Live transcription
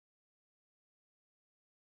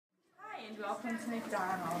Welcome to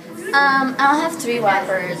McDonald's. I'll have 3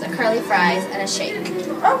 Whoppers, a curly fries, and a shake.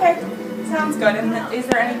 Okay, sounds good. And is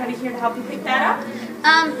there anybody here to help you pick that up?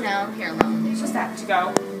 No, here alone. It's just that to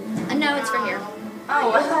go. No, it's for here.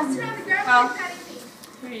 Oh, well,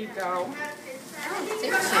 here you go.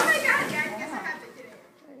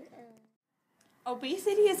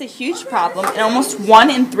 Obesity is a huge problem, and almost 1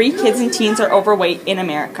 in 3 kids and teens are overweight in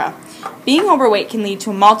America. Being overweight can lead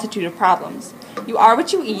to a multitude of problems. You are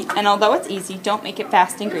what you eat, and although it's easy, don't make it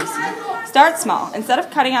fast and greasy. Start small. Instead of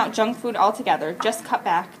cutting out junk food altogether, just cut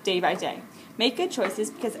back day by day. Make good choices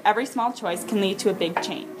because every small choice can lead to a big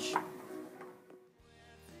change.